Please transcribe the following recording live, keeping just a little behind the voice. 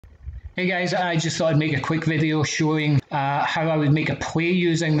Hey guys, I just thought I'd make a quick video showing how I would make a play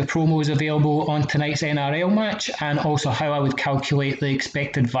using the promos available on tonight's NRL match, and also how I would calculate the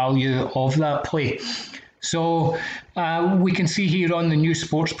expected value of that play. So we can see here on the new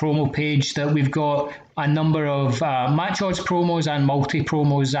sports promo page that we've got a number of match odds promos and multi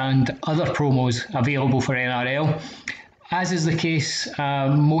promos and other promos available for NRL. As is the case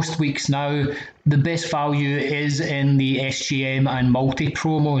most weeks now, the best value is in the SGM and multi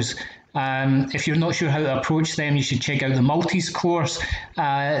promos. If you're not sure how to approach them, you should check out the multis course.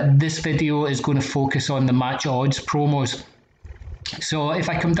 This video is going to focus on the match odds promos. So if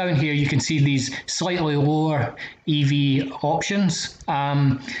I come down here, you can see these slightly lower EV options.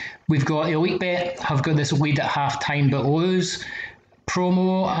 We've got Elite Bet, have got this lead at half time but lose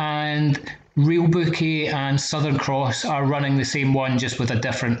promo, and Real Bookie and Southern Cross are running the same one, just with a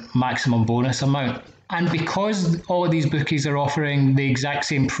different maximum bonus amount. And because all of these bookies are offering the exact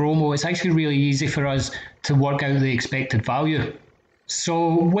same promo, it's actually really easy for us to work out the expected value.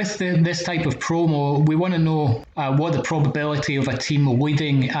 So with this type of promo, we want to know what the probability of a team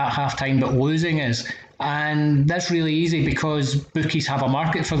leading at halftime but losing is. And that's really easy because bookies have a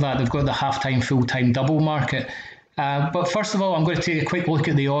market for that. They've got the halftime, full-time double market. But first of all, I'm going to take a quick look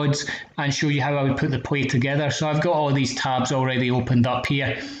at the odds and show you how I would put the play together. So I've got all these tabs already opened up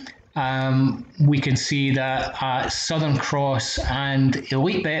here. We can see that at Southern Cross and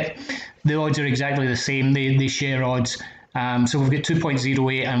Elite Bet, the odds are exactly the same. They share odds. So we've got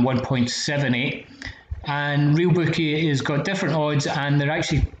 2.08 and 1.78. And Real Bookie has got different odds, and they're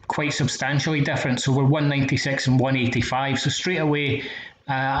actually quite substantially different. So we're 196 and 185. So straight away,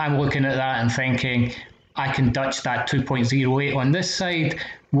 I'm looking at that and thinking, I can Dutch that 2.08 on this side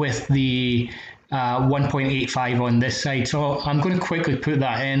with the 1.85 on this side. So I'm going to quickly put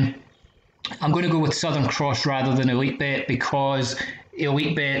that in. I'm going to go with Southern Cross rather than Elite Bet, because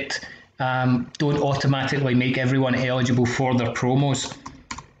Elite Bet don't automatically make everyone eligible for their promos.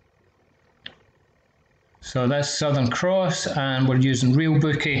 So that's Southern Cross, and we're using Real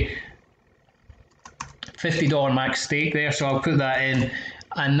Bookie. $50 max stake there, so I'll put that in,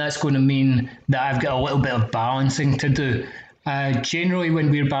 and that's going to mean that I've got a little bit of balancing to do. Generally,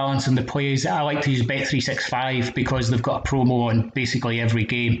 when we're balancing the plays, I like to use Bet365 because they've got a promo on basically every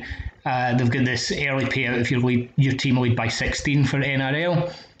game. They've got this early payout if your team lead by 16 for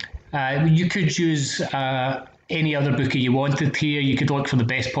NRL. You could use any other bookie you wanted here. You could look for the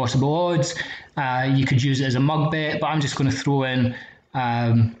best possible odds. You could use it as a mug bet, but I'm just going to throw in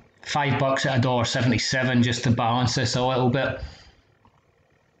 $5 at $1.77 just to balance this a little bit.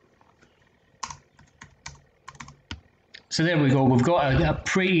 So there we go. We've got a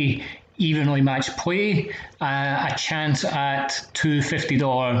pretty evenly matched play, a chance at two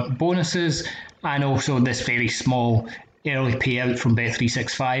 $50 bonuses, and also this very small early payout from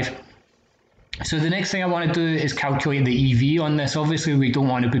Bet365. So the next thing I want to do is calculate the EV on this. Obviously, we don't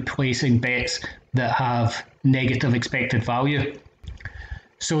want to be placing bets that have negative expected value.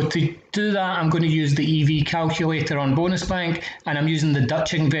 So to do that, I'm going to use the EV calculator on Bonus Bank, and I'm using the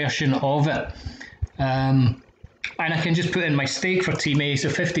Dutching version of it. And I can just put in my stake for Team A, so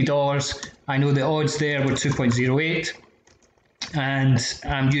 $50. I know the odds there were 2.08, and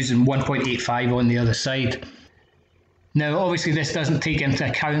I'm using 1.85 on the other side. Now, obviously, this doesn't take into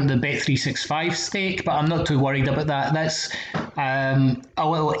account the Bet365 stake, but I'm not too worried about that. That's a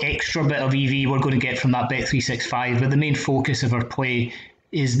little extra bit of EV we're going to get from that Bet365, but the main focus of our play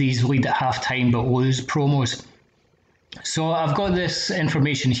is these lead at halftime but lose promos. So I've got this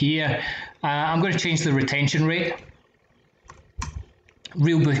information here. I'm going to change the retention rate.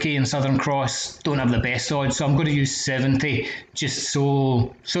 Real Bookie and Southern Cross don't have the best odds, so I'm going to use 70, just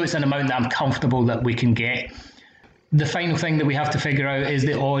so it's an amount that I'm comfortable that we can get. The final thing that we have to figure out is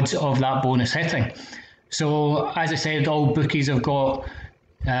the odds of that bonus hitting. So as I said, all bookies have got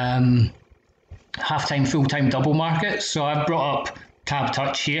halftime, full-time double markets. So I've brought up Tab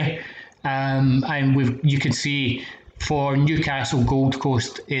Touch here, and you can see for Newcastle Gold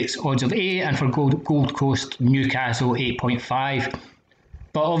Coast it's odds of 8, and for Gold Coast Newcastle 8.5.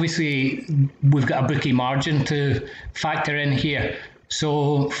 But obviously we've got a bookie margin to factor in here.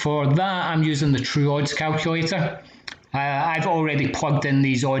 So for that, I'm using the True Odds calculator. I've already plugged in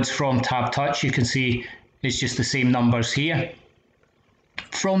these odds from Tab Touch. You can see it's just the same numbers here.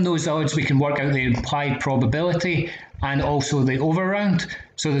 From those odds, we can work out the implied probability and also the overround.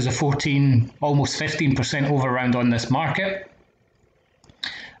 So there's a 14, almost 15% overround on this market.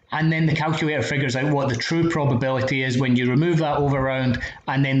 And then the calculator figures out what the true probability is when you remove that overround,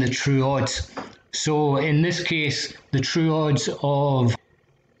 and then the true odds. So in this case, the true odds of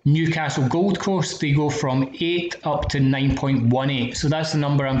Newcastle Gold Coast, they go from 8 up to 9.18. So that's the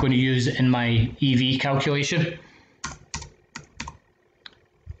number I'm going to use in my EV calculation.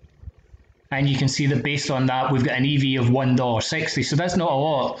 And you can see that based on that, we've got an EV of $1.60. So that's not a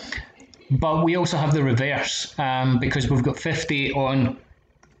lot. But we also have the reverse because we've got 50 on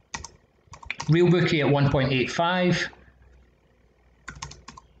Real Bookie at 1.85.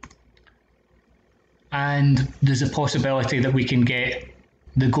 And there's a possibility that we can get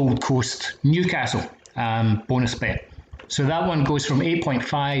the Gold Coast Newcastle bonus bet. So that one goes from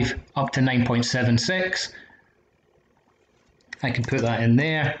 8.5 up to 9.76. I can put that in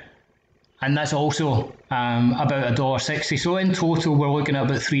there. And that's also about $1.60. So in total, we're looking at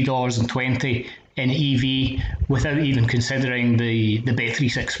about $3.20 in EV without even considering the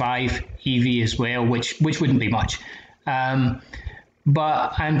Bet365 EV as well, which wouldn't be much.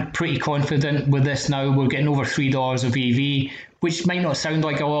 But I'm pretty confident with this now. We're getting over $3 of EV, which might not sound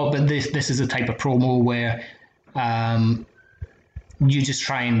like a lot, but this is the type of promo where you just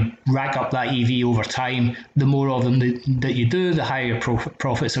try and rack up that EV over time. The more of them that you do, the higher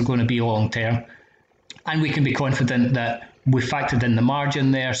profits are going to be long term. And we can be confident that we factored in the margin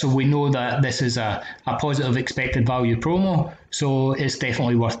there, so we know that this is a positive expected value promo, so it's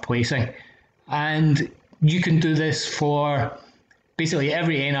definitely worth placing. And you can do this for basically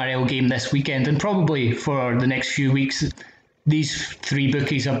every NRL game this weekend, and probably for the next few weeks. These three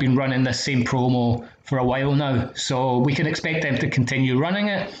bookies have been running this same promo for a while now, so we can expect them to continue running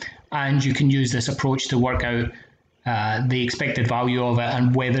it, and you can use this approach to work out the expected value of it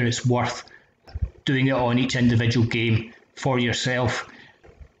and whether it's worth doing it on each individual game for yourself.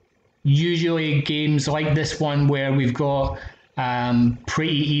 Usually games like this one where we've got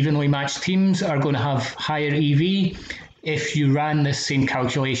pretty evenly matched teams are going to have higher EV. If you ran this same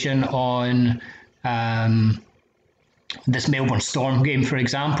calculation on this Melbourne Storm game, for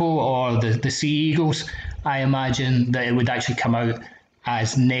example, or the Sea Eagles, I imagine that it would actually come out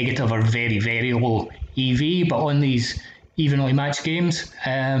as negative or very, very low EV. But on these evenly matched games,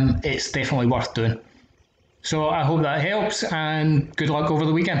 it's definitely worth doing. So I hope that helps, and good luck over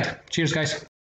the weekend. Cheers, guys.